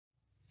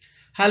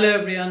Hello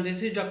everyone,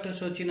 this is Dr.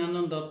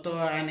 Sachinandan Datta,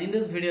 and in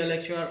this video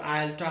lecture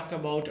I'll talk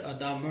about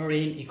the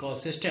marine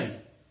ecosystem.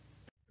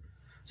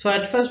 So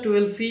at first we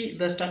will see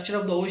the structure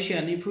of the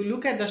ocean. If we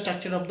look at the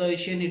structure of the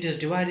ocean, it is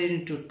divided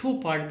into two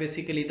parts,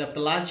 basically the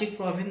pelagic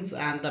province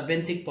and the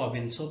benthic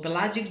province. So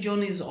pelagic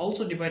zone is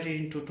also divided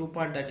into two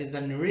parts, that is the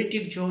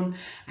Neretic zone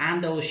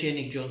and the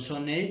oceanic zone. So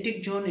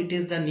Neretic zone, it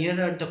is the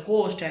nearer the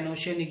coast, and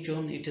oceanic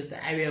zone, it is the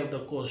away of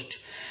the coast.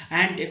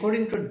 And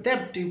according to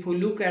depth, if we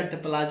look at the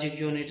pelagic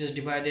zone, it is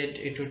divided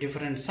into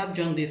different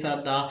subzones. These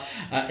are the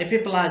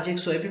epipelagic.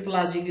 So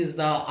epipelagic is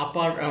the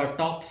upper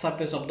top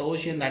surface of the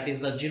ocean, that is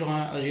the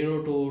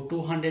 0 to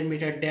 200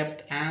 meter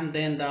depth, and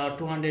then the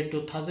 200 to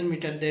 1000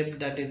 meter depth,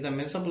 that is the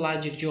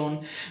mesopelagic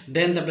zone.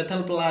 Then the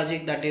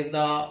bathypelagic, that is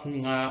the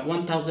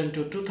 1000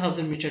 to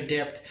 2000 meter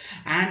depth,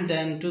 and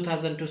then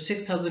 2000 to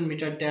 6000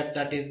 meter depth,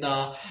 that is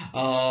the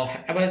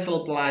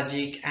abyssal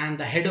pelagic, and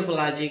the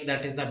hedopelagic,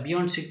 that is the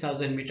beyond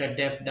 6000 meter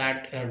depth.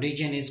 That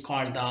region is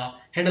called the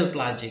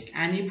hedopelagic.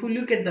 And if we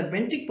look at the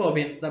benthic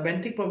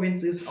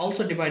province is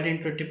also divided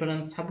into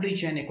different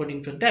sub-region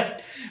according to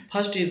depth.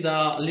 First is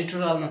the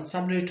littoral and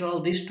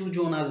sublittoral. These two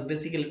zones are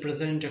basically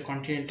present a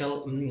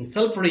continental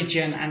shelf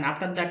region, and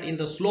after that in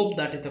the slope,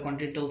 that is the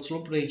continental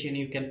slope region,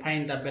 you can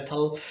find the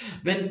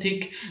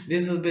benthic.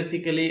 This is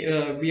basically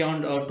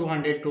beyond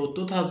 200 to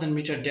 2000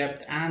 meter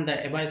depth, and the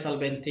abyssal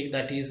benthic,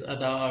 that is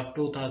the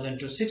 2000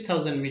 to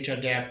 6000 meter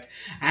depth,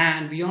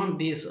 and beyond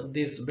this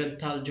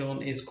benthal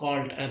zone is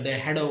called the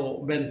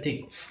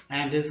hedobenthic,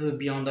 and this is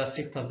beyond the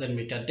 6000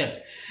 meter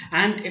depth.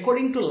 And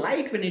according to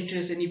light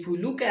penetration, if you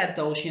look at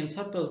the ocean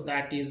surface,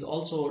 that is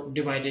also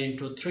divided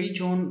into three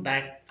zones.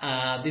 That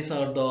these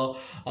are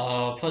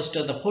the first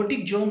the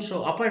photic zone,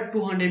 so upper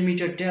 200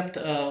 meter depth,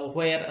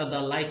 where the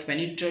light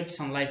penetrates,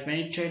 sunlight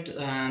penetrates,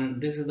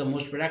 and this is the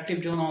most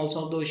productive zone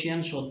also of the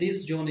ocean. So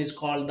this zone is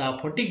called the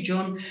photic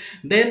zone.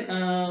 Then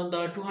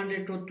the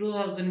 200 to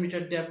 2000 meter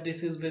depth,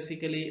 this is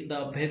basically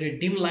the very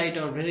dim light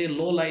or very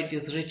low light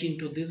is reaching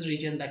to this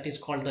region, that is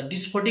called the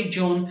dysphotic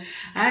zone.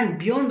 And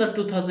beyond the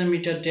 2000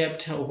 meter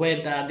depth,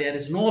 where there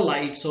is no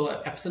light, so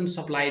absence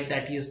of light,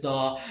 that is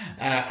the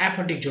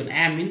aphotic zone.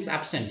 A means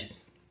absent.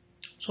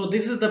 So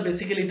this is the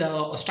basically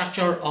the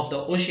structure of the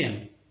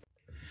ocean.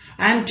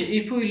 And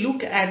if we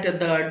look at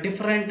the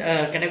different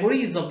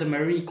categories of the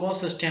marine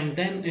ecosystem,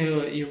 then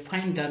you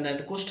find that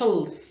the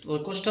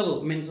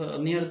coastal means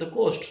near the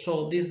coast.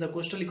 So this the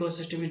coastal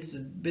ecosystem is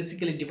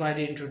basically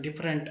divided into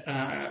different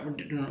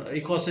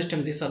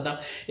ecosystem. These are the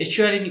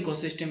estuarine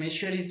ecosystem.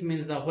 Estuaries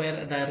means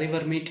where the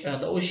river meet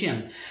the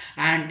ocean,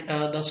 and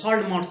the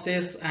salt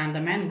marshes and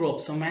the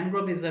mangrove. So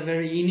mangrove is a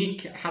very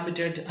unique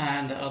habitat,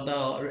 and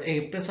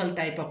a special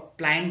type of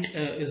plant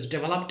is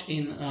developed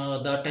in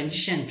the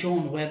transition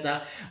zone where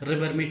the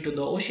river meet to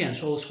the ocean.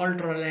 So salt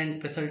tolerant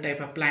special type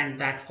of plant,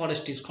 that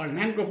forest is called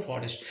mangrove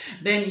forest.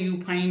 Then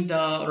you find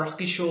the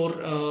rocky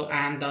shore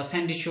and the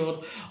sandy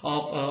shore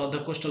of the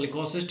coastal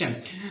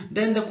ecosystem.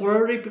 Then the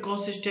coral reef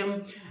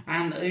ecosystem,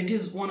 and it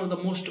is one of the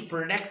most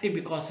productive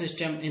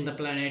ecosystem in the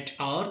planet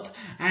Earth.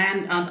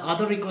 And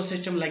other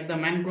ecosystem like the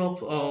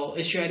mangrove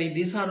estuary,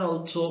 these are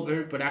also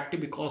very productive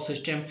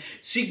ecosystem.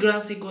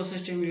 Seagrass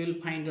ecosystem, you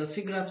will find the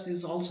seagrass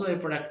is also a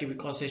productive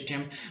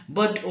ecosystem.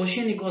 But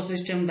ocean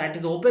ecosystem, that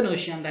is open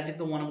ocean, that is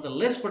the one of the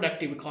less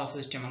productive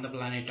ecosystem on the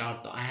planet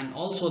Earth. And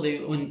also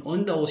the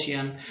on the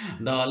ocean,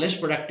 the less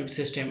productive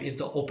system is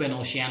the open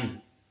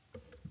ocean.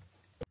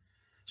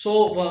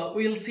 So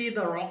we'll see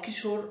the rocky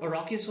shore.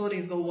 Rocky shore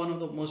is the one of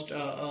the most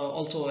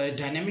also a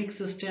dynamic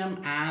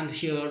system, and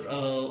here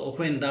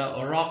when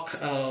the rock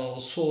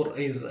shore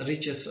is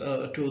reaches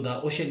to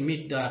the ocean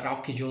meet the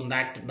rocky zone,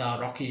 that the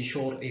rocky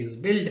shore is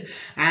built.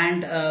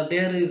 And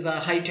there is a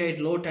high tide,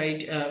 low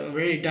tide,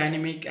 very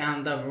dynamic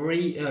and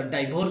very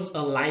diverse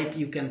life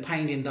you can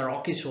find in the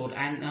rocky shore.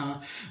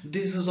 And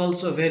this is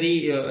also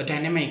very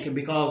dynamic,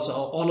 because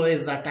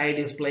always the tide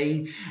is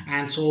playing,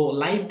 and so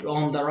life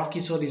on the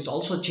rocky shore is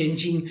also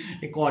changing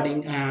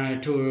according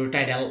to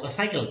tidal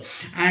cycle.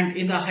 And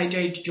in the high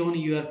tide zone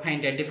you will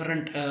find a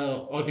different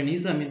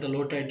organism. In the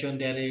low tide zone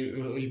there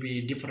will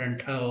be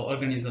different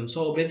organisms.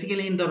 So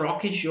basically in the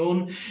rocky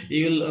zone,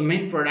 you'll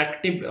main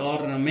productive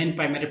or main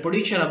primary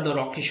producer of the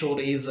rocky shore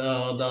is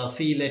the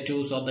sea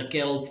lettuce or the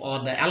kelp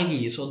or the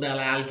algae. So the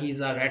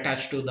algae are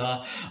attached to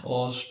the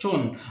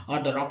stone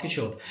or the rocky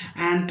shore,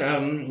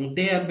 and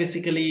they are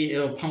basically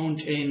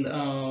found in the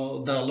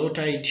low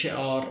tide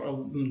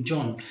or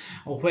zone,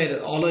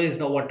 where always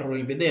the water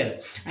will be there.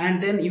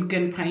 And then you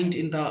can find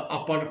in the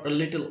upper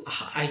little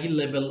high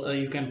level,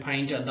 you can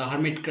find the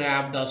hermit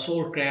crab, the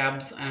shore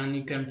crabs, and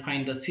you can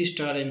find the sea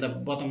star in the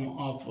bottom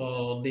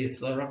of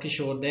this rocky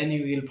shore. Then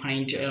you will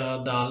find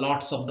the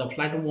lots of the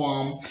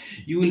flatworm.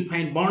 You will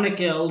find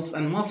barnacles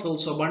and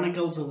mussels. So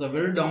barnacles is a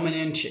very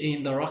dominant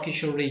in the rocky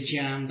shore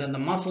region. Then the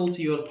mussels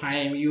you will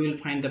find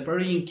the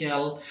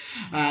periwinkle,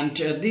 and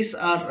these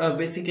are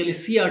basically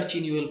sea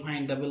urchin. You will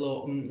find the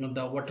below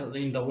the water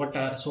in the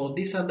water. So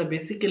these are the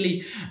basically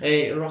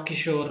a rocky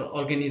shore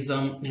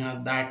organism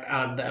that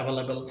are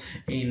available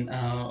in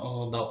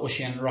the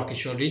ocean rocky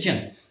shore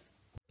region.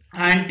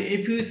 And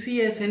if you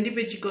see a sandy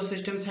beach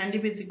ecosystem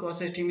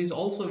is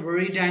also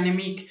very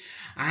dynamic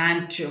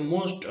and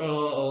most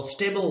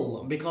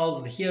stable,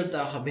 because here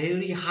the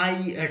very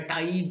high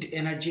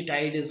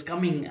tide is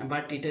coming,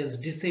 but it is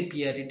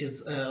disappear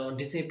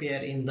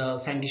in the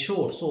sandy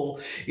shore. So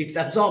it's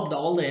absorbed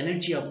all the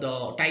energy of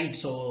the tide,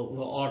 so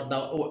or the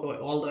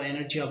all the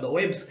energy of the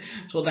waves.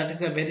 So that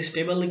is a very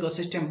stable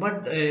ecosystem,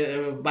 but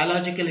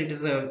biologically it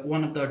is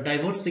one of the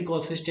diverse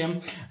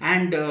ecosystem.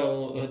 And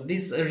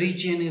this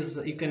region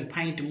is, you can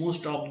find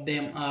most of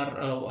them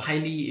are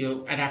highly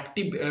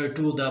adaptive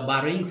to the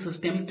burrowing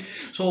system.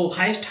 So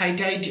highest high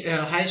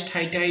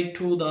tide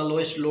to the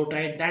lowest low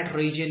tide, that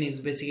region is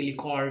basically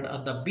called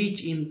the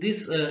beach. In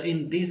this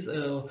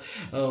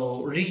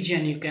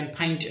region you can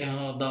find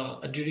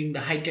the during the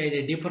high tide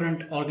a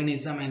different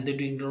organism, and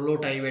during the low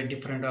tide a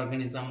different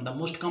organism. The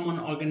most common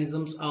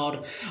organisms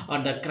are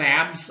the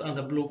crabs.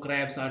 The blue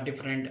crabs are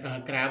different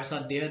crabs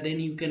are there. Then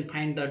you can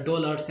find the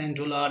dollar,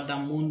 sandula, the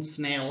moon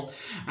snail,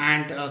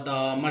 and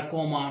the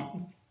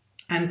marcoma,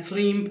 and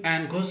shrimp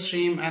and ghost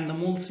shrimp and the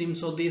mole shrimp.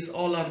 So these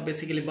all are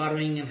basically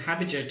burrowing in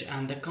habitat.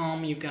 And the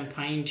calm you can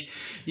find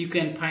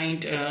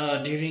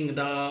during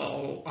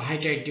the high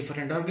tide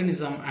different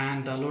organism,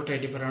 and the low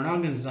tide different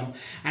organism.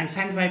 And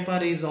sand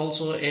viper is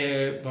also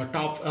a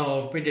top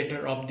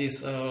predator of this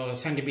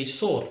sandy beach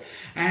shore.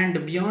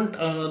 And beyond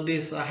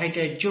this high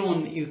tide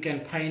zone, you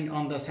can find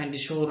on the sandy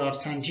shore or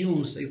sand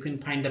dunes, you can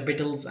find the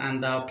beetles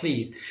and the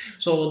flea.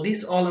 So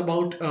this all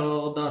about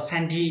the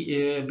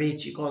sandy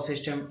beach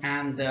ecosystem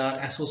and their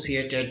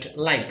associated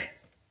life.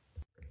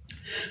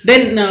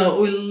 Then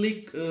we'll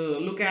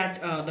look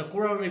at the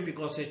coral reef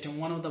ecosystem,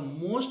 one of the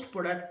most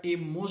productive,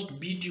 most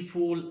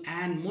beautiful,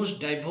 and most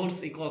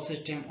diverse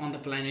ecosystem on the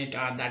planet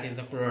Earth. That is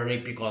the coral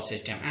reef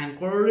ecosystem. And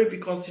coral reef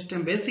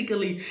ecosystem,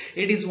 basically,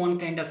 it is one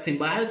kind of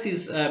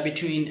symbiosis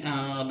between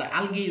the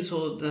algae.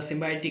 So the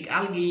symbiotic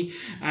algae,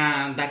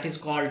 that is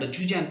called the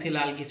zooxanthellae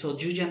algae. So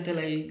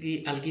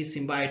zooxanthellae algae is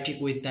symbiotic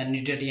with the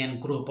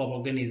Cnidarian group of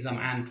organism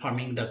and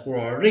forming the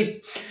coral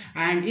reef.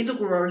 And in the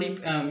coral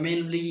reef,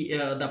 mainly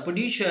the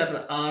producer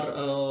are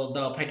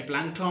the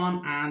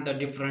phytoplankton and the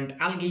different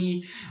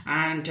algae,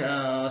 and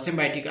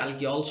symbiotic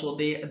algae also.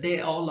 They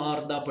all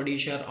are the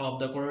producer of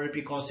the coral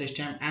reef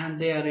ecosystem, and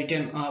they are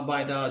eaten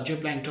by the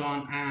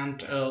zooplankton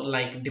and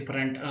like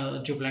different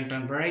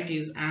zooplankton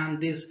varieties. And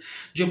this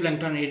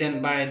zooplankton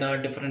eaten by the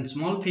different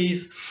small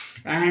fish.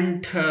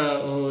 And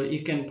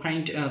you can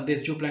find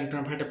this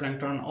zooplankton,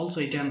 phytoplankton also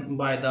eaten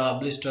by the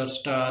blister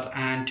star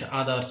and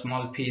other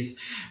small fish.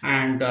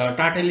 And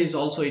turtle is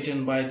also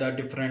eaten by the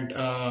different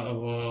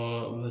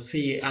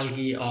sea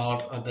algae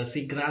or the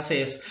sea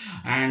grasses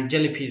and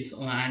jellyfish.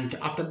 And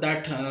after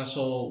that,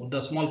 so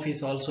the small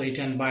fish also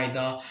eaten by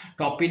the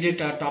top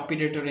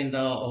predator in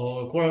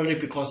the coral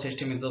reef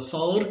ecosystem is the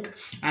shark.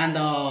 And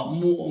the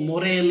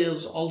morel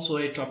is also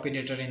a top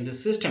predator in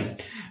this system.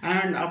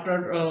 And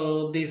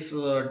after this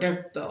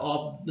depth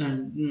of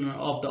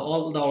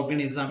all the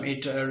organism,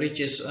 it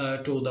reaches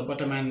to the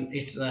bottom, and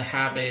it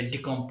have a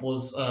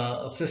decomposed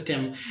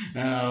system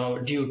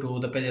due to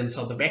the presence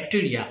of the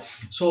bacteria.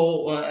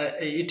 So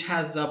it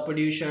has the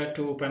producer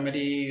to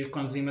primary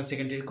consumer,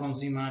 secondary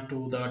consumer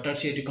to the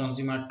tertiary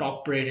consumer,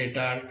 top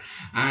predator,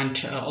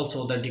 and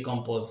also the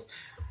decompose.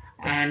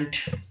 And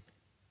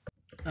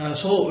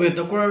so with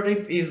the coral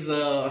reef is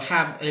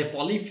have a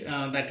polyp,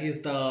 that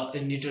is the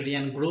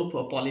Cnidarian group,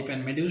 polyp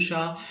and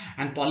medusa.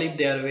 And polyp,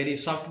 they are very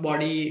soft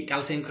body,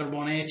 calcium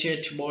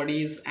carbonate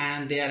bodies,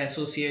 and they are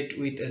associated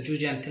with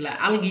zooxanthellae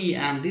algae.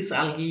 And this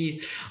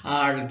algae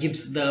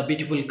gives the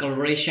beautiful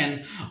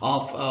coloration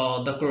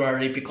of the coral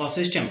reef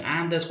ecosystem.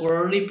 And this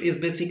coral reef is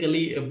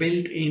basically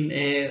built in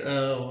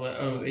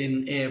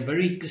a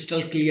very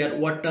crystal clear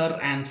water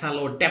and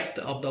shallow depth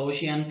of the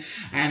ocean.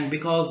 And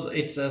because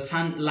its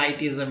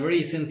sunlight is a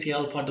very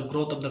essential for the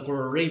growth of the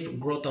coral reef,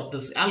 growth of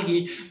this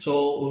algae.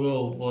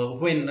 So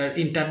when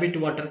in turbid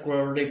water,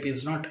 coral reef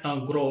is not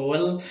grow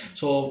well.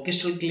 So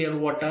crystal clear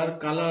water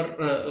color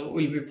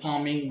will be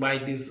forming by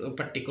this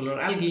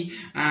particular algae.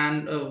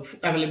 And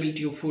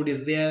availability of food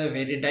is there,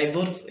 very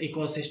diverse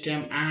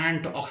ecosystem,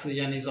 and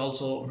oxygen is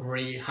also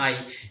very high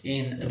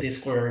in this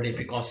coral reef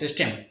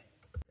ecosystem.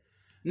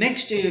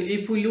 Next,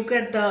 if we look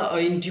at the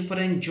in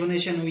different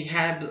zonation, we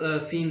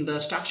have seen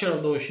the structure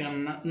of the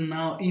ocean.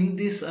 Now, in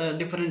this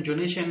different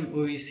zonation,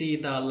 we see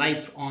the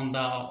life on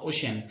the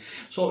ocean.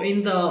 So,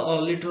 in the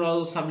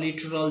littoral,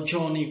 sublittoral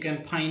zone, you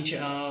can find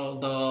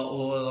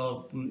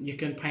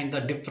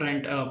the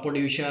different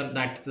producer,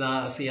 that's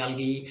the sea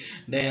algae,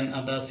 then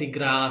the sea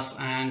grass,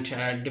 and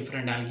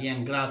different algae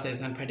and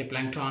grasses and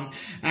phytoplankton.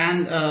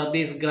 And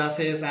these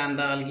grasses and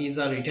the algae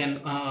are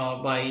eaten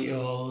by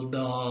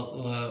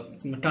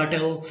the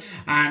turtle.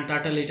 And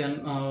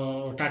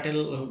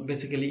turtle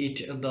basically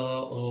eat the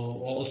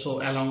also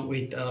along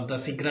with the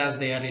seagrass.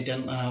 They are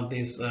eaten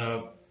this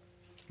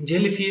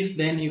jellyfish,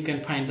 then you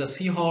can find the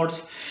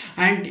seahorse.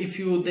 And if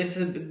you, this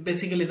is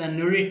basically the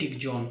Neritic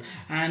zone.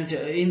 And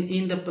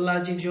in the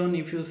pelagic zone,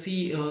 if you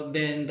see,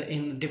 then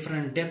in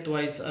different depth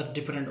wise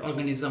different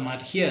organism are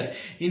here.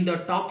 In the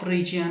top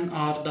region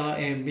or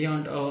the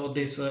beyond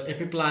this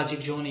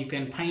epipelagic zone, you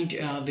can find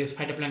this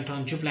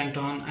phytoplankton,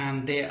 zooplankton,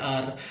 and they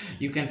are,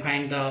 you can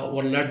find the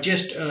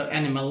largest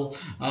animal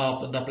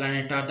of the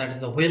planet Earth, that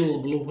is the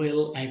whale, blue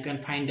whale. And you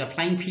can find the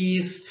flying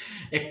fish,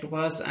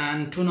 octopus,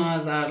 and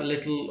tunas are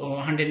little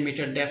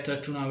 100-meter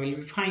depth tuna will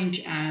be found.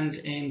 And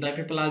in the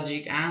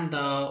epipelagic and the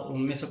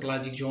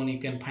mesopelagic zone, you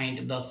can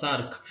find the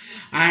shark.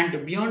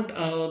 And beyond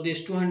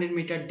this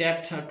 200-meter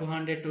depth,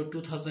 200 to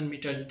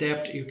 2000-meter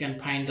depth, you can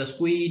find the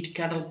squid,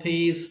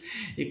 cuttlefish,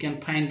 you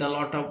can find a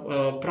lot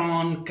of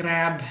prawn,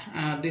 crab.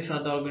 These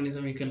are the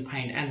organisms you can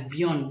find. And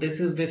beyond this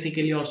is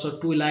basically also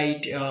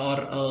twilight or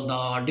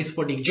the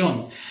dysphotic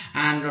zone,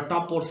 and the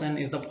top portion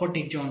is the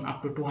photic zone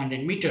up to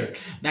 200-meter.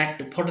 That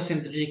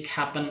photosynthesis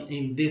happen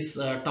in this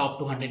top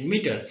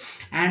 200-meter.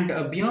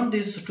 And beyond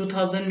this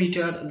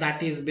 2000-meter,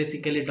 that is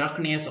basically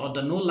darkness or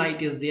the no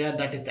light is there,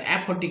 that is the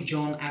aphotic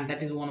zone. And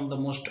that is one of the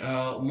most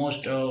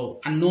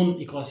unknown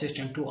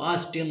ecosystem to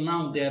us till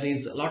now. There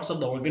is lots of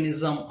the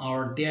organism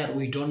are there,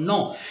 we don't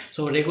know.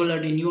 So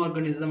regularly new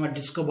organism are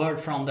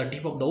discovered from the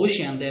deep of the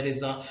ocean. There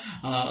is a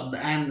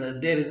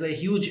and there is a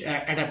huge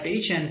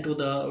adaptation to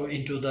the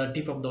into the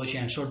deep of the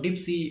ocean. So deep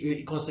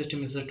sea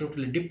ecosystem is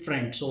totally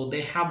different. So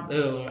they have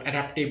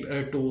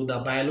adaptive to the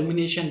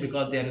bioluminescence,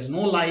 because there is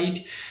no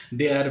light,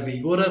 they are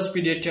vigorous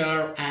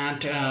predator,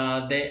 and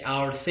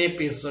our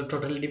shape is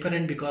totally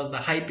different because the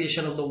high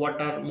pressure of the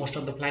water, most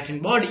of the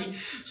flattened body.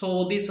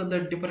 So these are the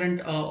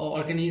different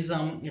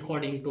organism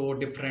according to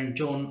different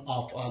zone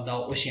of the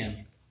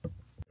ocean.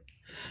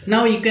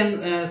 Now you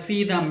can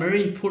see the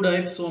marine food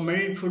web. So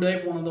marine food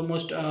web, one of the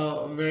most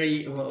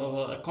very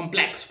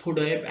complex food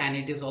web, and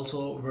it is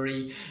also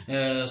very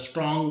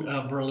strong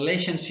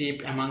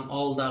relationship among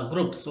all the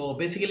groups. So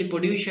basically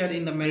producer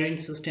in the marine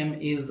system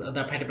is the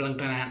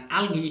phytoplankton and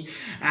algae,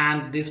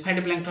 and this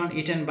phytoplankton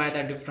eaten by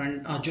the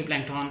different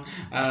zooplankton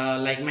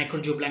like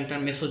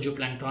microzooplankton,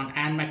 mesozooplankton,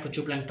 and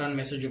microzooplankton,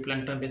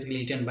 mesozooplankton basically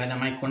eaten by the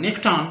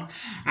micronecton.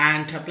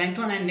 And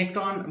plankton and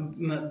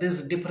necton,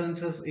 this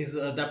differences is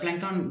the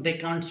plankton they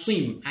can't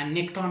swim, and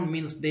necton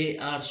means they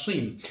are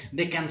swim,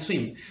 they can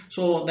swim.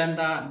 So then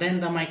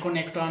the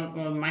micronecton,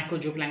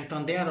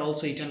 microzooplankton, they are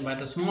also eaten by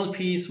the small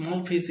fish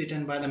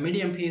eaten by the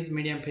medium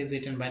fish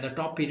eaten by the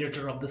top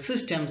predator of the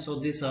system. So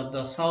these are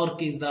the shark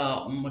is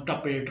the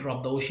top predator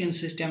of the ocean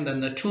system,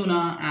 then the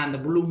tuna and the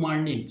blue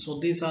marlin.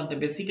 So these are the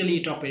basically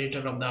top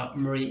predator of the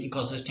marine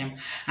ecosystem.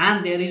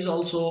 And there is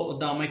also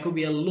the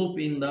microbial loop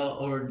in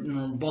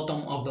the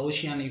bottom of the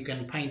ocean. You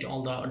can find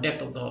all the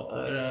depth of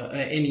the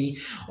any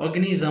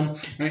organism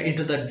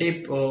into the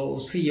deep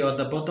sea or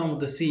the bottom of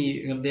the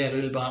sea, there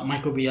will be a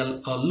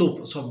microbial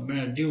loop. So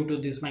due to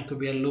this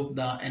microbial loop,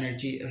 the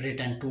energy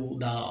return to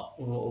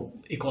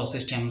the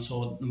ecosystem,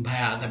 so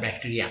via the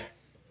bacteria.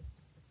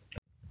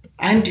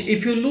 And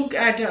if you look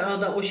at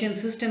the ocean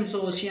system,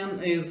 so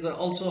ocean is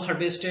also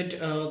harvested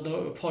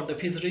for the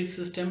fisheries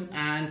system.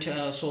 And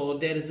so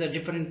there is a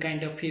different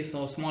kind of fish,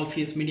 so small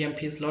fish, medium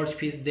fish, large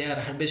fish, they are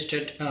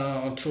harvested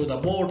through the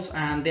boats,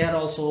 and they are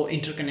also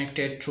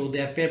interconnected through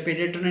their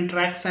predator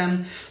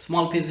interaction.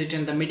 Small fish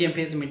eaten the medium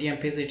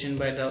fish eaten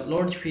by the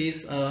large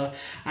fish,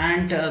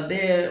 and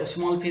their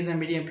small fish and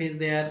medium fish,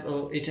 they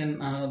are eaten,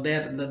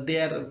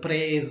 their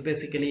prey is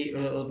basically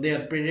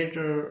their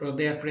predator,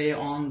 their prey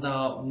on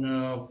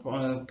the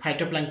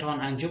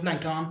phytoplankton and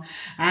zooplankton.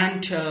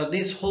 And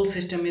this whole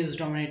system is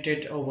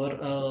dominated over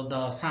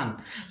the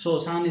sun. So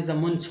sun is the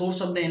main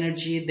source of the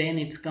energy, then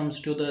it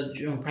comes to the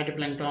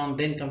phytoplankton,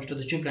 then comes to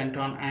the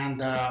zooplankton and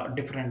the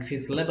different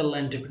fish level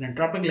and different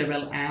trophic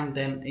level, and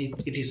then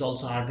it is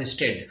also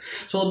harvested.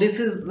 So this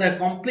is the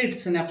complete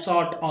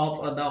snapshot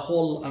of the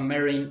whole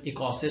marine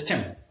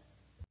ecosystem.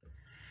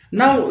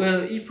 Now,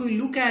 if we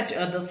look at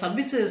the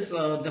services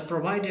that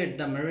provided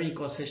the marine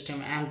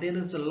ecosystem, and there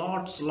is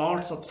lots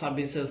of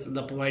services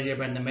that provided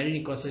by the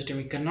marine ecosystem,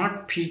 we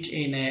cannot fit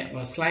in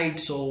a slide,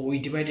 so we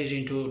divide it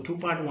into two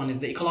parts. One is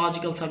the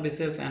ecological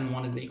services and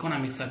one is the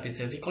economic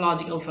services.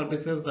 Ecological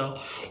services, the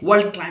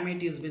world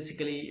climate is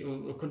basically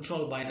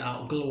controlled by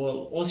the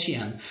global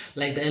ocean,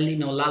 like the El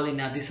Nino, La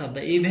Nina. These are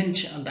the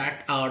events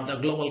that are the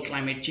global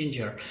climate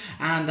changer,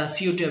 and the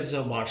CO2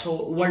 absorber.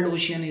 So world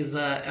ocean is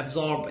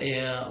absorb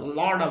a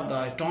lot of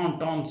the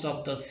tons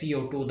of the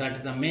CO2, that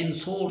is the main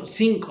source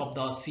sink of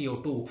the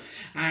CO2.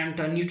 And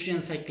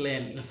nutrient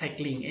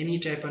cycling, any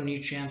type of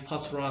nutrient,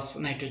 phosphorus,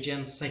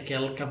 nitrogen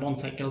cycle, carbon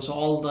cycle, so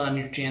all the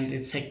nutrient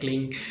is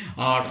cycling,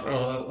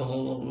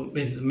 or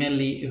is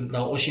mainly the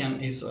ocean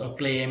is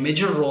play a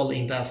major role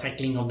in the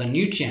cycling of the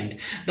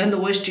nutrient. Then the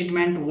waste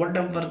treatment,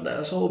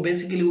 whatever so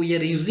basically we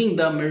are using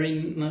the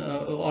marine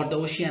or the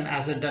ocean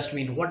as a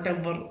dustbin.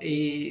 Whatever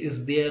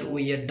is there,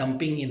 we are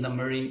dumping in the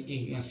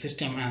marine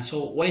system. And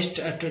so waste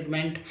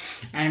treatment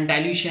and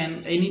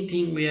dilution,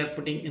 anything we are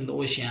putting in the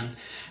ocean.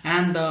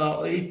 And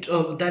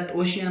that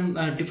ocean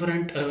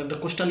different the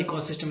coastal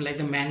ecosystem like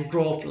the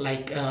mangrove,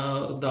 like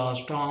the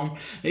storm,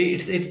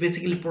 it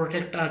basically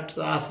protects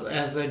us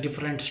as a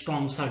different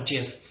storm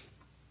surges.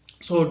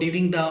 So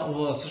during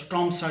the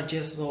storm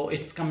surges, so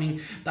it's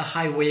coming the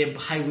high wave,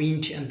 high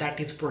wind, and that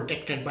is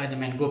protected by the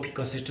mangrove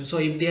ecosystem. So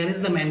if there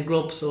is the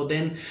mangrove, so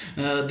then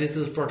this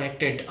is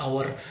protected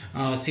our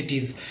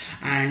cities.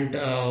 And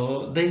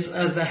this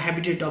is the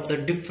habitat of the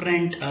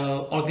different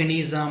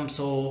organisms.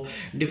 So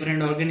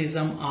different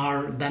organisms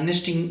are the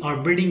nesting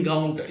or breeding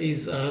ground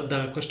is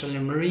the coastal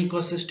and marine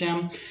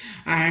ecosystem.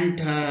 And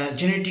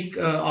genetic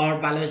or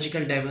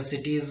biological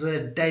diversity is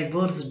a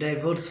diverse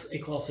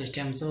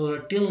ecosystem. So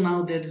till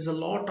now there is a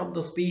lot of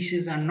the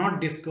species are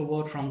not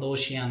discovered from the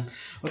ocean.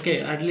 Okay,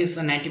 at least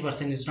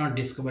 90% is not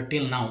discovered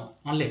till now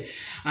only.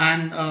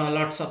 And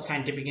lots of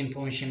scientific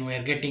information we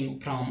are getting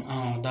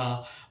from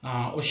the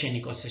ocean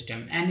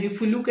ecosystem. And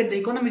if we look at the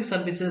economic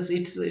services,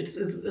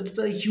 it's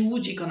a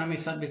huge economic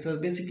services.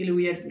 Basically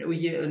we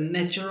are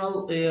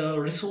natural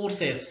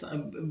resources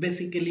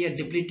basically are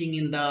depleting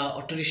in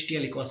the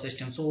terrestrial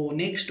ecosystem. So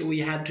next we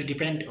have to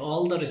depend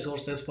all the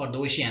resources for the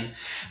ocean,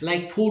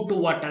 like food to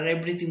water,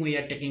 everything we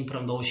are taking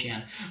from the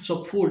ocean.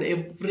 So food,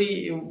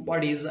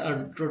 everybody is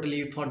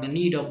totally for the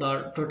need of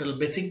the total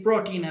basic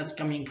protein is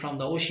coming from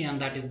the ocean,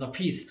 that is the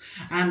fish.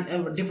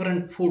 And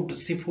different food,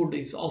 seafood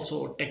is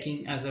also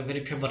taking as a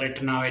very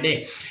favorite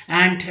nowadays.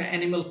 And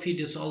animal feed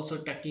is also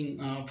taking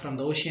from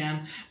the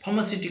ocean.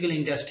 Pharmaceutical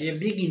industry, a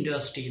big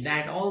industry,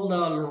 that all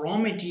the raw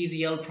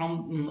material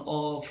from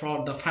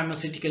the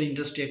pharmaceutical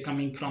industry are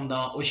coming from the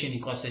ocean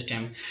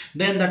ecosystem.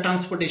 Then the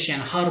transportation,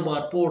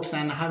 harbor, ports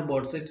and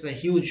harbors, it's a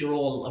huge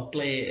role,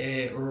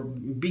 play a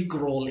big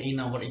role in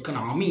our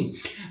economy.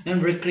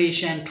 Then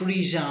recreation,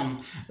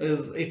 tourism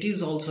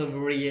is also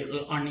very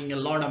earning a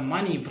lot of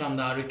money from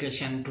the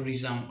recreation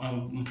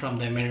tourism from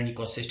the marine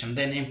ecosystem.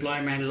 Then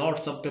employment,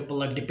 lots of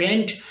people are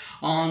depend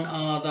on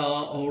the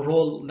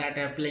role that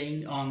are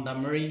playing on the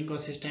marine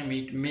ecosystem.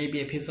 It may be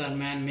a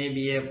fisherman,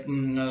 maybe a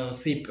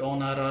ship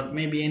owner, or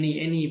maybe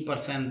any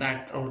person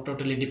that are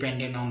totally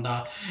dependent on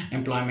the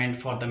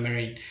employment for the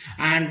marine.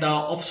 And the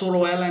offshore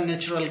oil and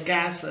natural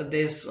gas,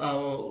 this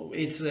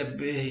it's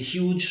a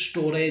huge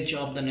storage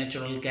of the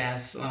natural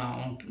gas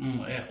on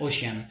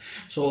ocean.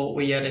 So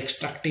we are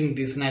extracting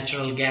this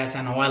natural gas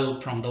and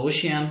oil from the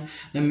ocean.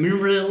 The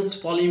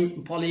minerals,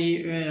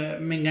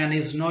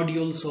 polymanganese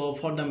nodules, so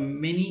for the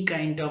many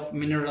kind of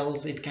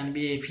minerals, it can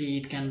be Fe,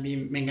 it can be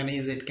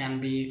manganese, it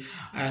can be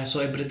so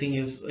everything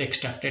is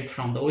extracted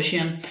from the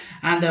ocean.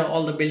 And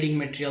all the building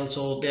materials,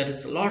 so there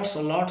is lots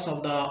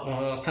of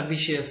the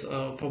services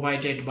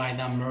provided by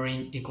the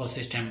marine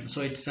ecosystem.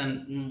 So it's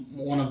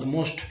one of the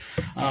most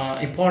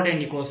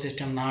important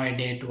ecosystem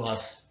nowadays to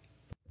us.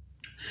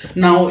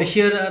 Now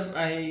here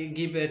I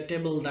give a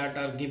table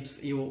that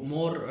gives you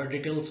more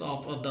details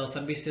of the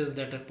services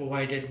that are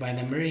provided by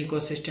the marine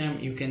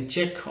ecosystem. You can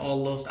check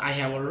all those. I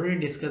have already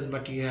discussed,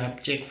 but you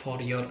have checked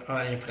for your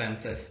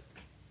references.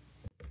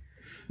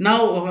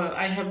 Now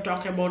I have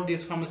talked about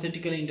this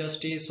pharmaceutical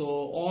industry. So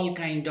all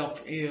kind of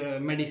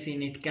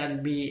medicine, it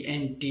can be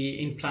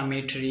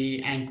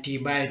anti-inflammatory,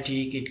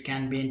 antibiotic, it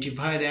can be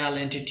antiviral,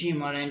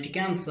 anti-tumor,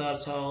 anti-cancer.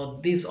 So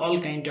this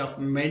all kind of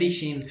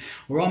medicine,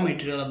 raw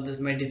material of this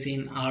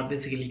medicine are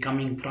basically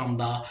coming from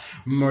the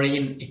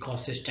marine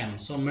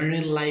ecosystem. So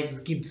marine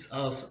life gives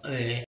us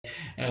a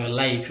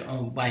life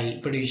by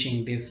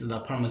producing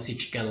the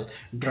pharmaceutical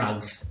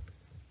drugs.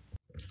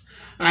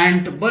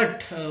 And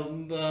but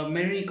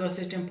marine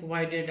ecosystem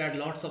provided are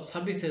lots of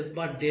services,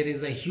 but there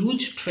is a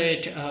huge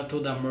threat to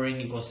the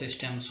marine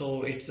ecosystem.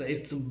 So it's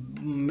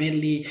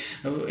mainly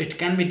it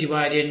can be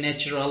divided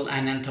natural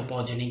and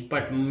anthropogenic,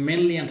 but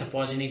mainly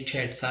anthropogenic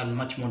threats are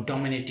much more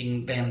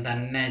dominating than the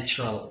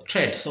natural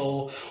threats.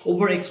 So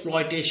over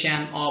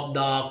exploitation of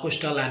the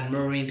coastal and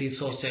marine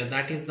resources,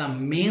 that is the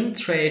main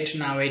threat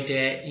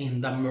nowadays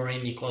in the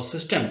marine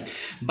ecosystem.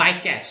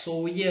 Bycatch, so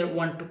we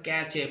want to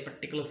catch a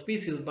particular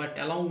species, but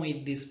along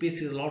with the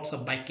species, lots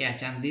of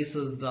bycatch, and this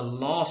is the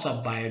loss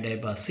of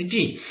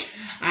biodiversity.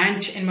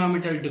 And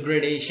environmental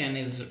degradation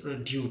is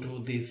due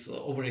to this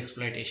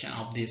overexploitation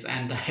of this,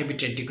 and the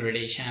habitat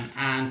degradation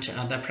and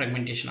the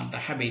fragmentation of the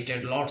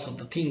habitat. Lots of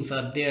the things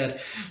are there.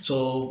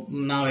 So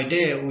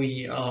nowadays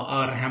we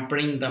are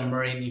hampering the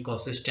marine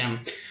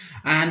ecosystem.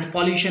 And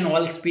pollution,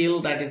 oil spill,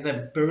 that is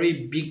a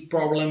very big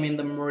problem in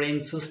the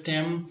marine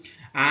system.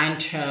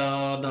 And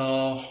the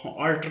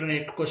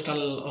alternate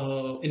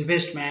coastal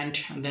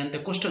investment, and then the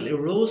coastal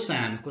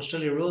erosion.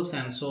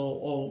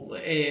 So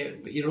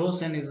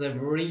erosion is a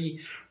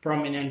very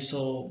prominent.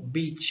 So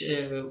beach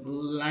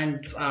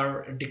lands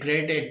are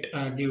degraded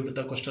due to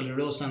the coastal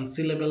erosion.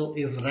 Sea level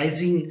is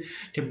rising,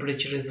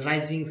 temperature is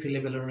rising, sea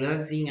level is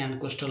rising, and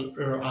coastal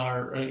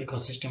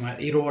ecosystem are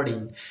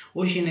eroding.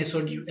 Ocean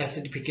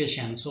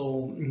acidification.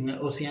 So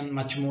ocean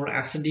much more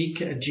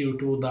acidic due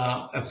to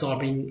the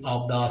absorbing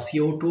of the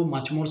CO2,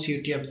 much more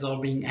CO2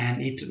 absorbing,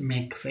 and it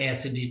makes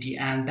acidity,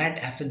 and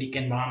that acidic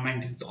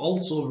environment is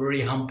also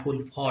very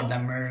harmful for the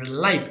marine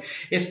life,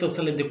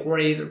 especially the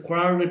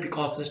coral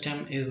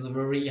ecosystem is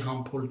very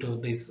harmful to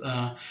this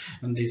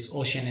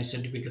ocean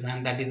acidification,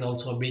 and that is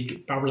also a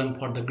big problem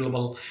for the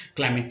global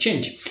climate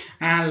change.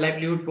 And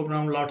livelihood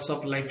program, lots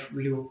of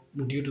livelihood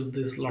due to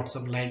this, lots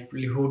of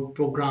livelihood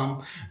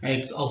program,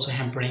 it's also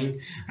hampering.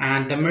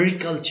 And the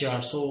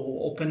mariculture, so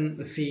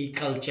open sea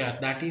culture,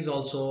 that is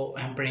also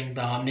hampering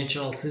the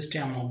natural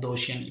system of the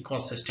ocean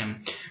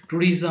ecosystem.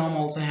 Tourism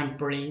also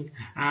hampering,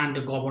 and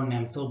the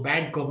governance, so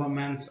bad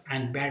governments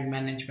and bad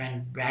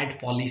management, bad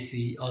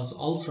policy is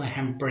also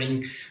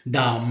hampering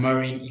the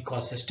marine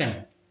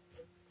ecosystem.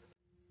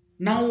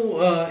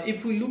 Now,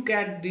 if we look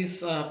at this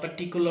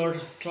particular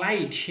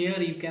slide here,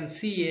 you can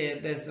see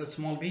there's a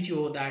small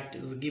video that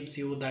gives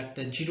you that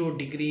the 0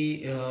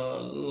 degree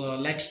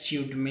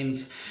latitude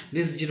means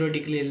this 0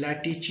 degree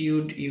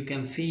latitude you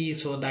can see.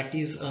 So that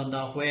is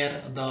the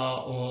where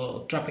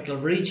the tropical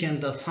region,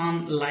 the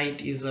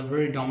sunlight is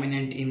very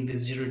dominant in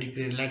this 0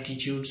 degree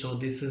latitude. So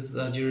this is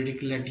 0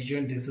 degree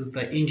latitude. This is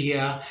the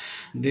India.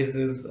 This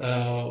is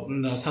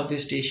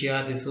Southeast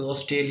Asia. This is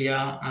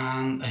Australia,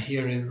 and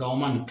here is the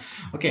Oman.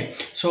 Okay,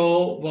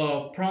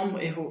 so from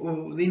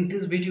in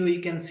this video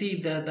you can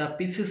see the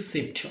pieces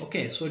shift.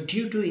 Okay, so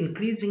due to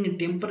increasing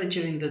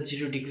temperature in the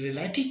 0 degree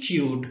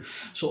latitude,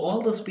 so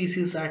all the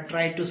species are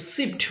trying to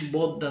shift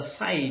both the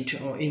side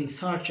in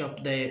search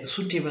of the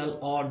suitable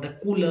or the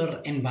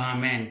cooler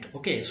environment.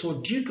 Okay, so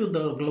due to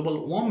the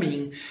global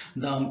warming,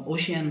 the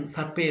ocean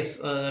surface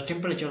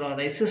temperature or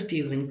SST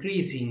is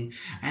increasing,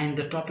 and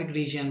the tropic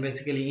region,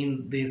 basically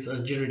in this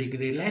 0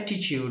 degree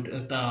latitude,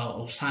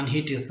 the sun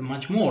heat is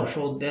much more,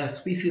 so the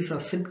species are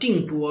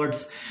shifting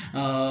towards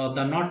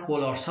the North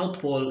Pole or South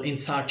Pole in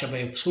search of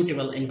a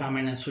suitable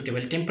environment and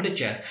suitable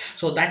temperature.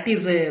 So that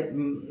is a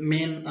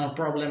main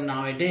problem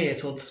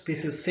nowadays. So the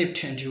species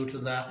shift due to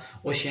the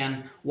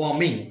ocean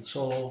warming.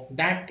 So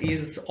that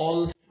is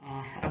all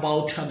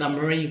about the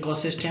marine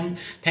ecosystem.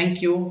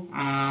 Thank you,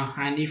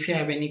 and if you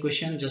have any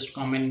question, just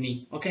comment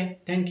me. Okay,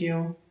 thank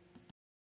you.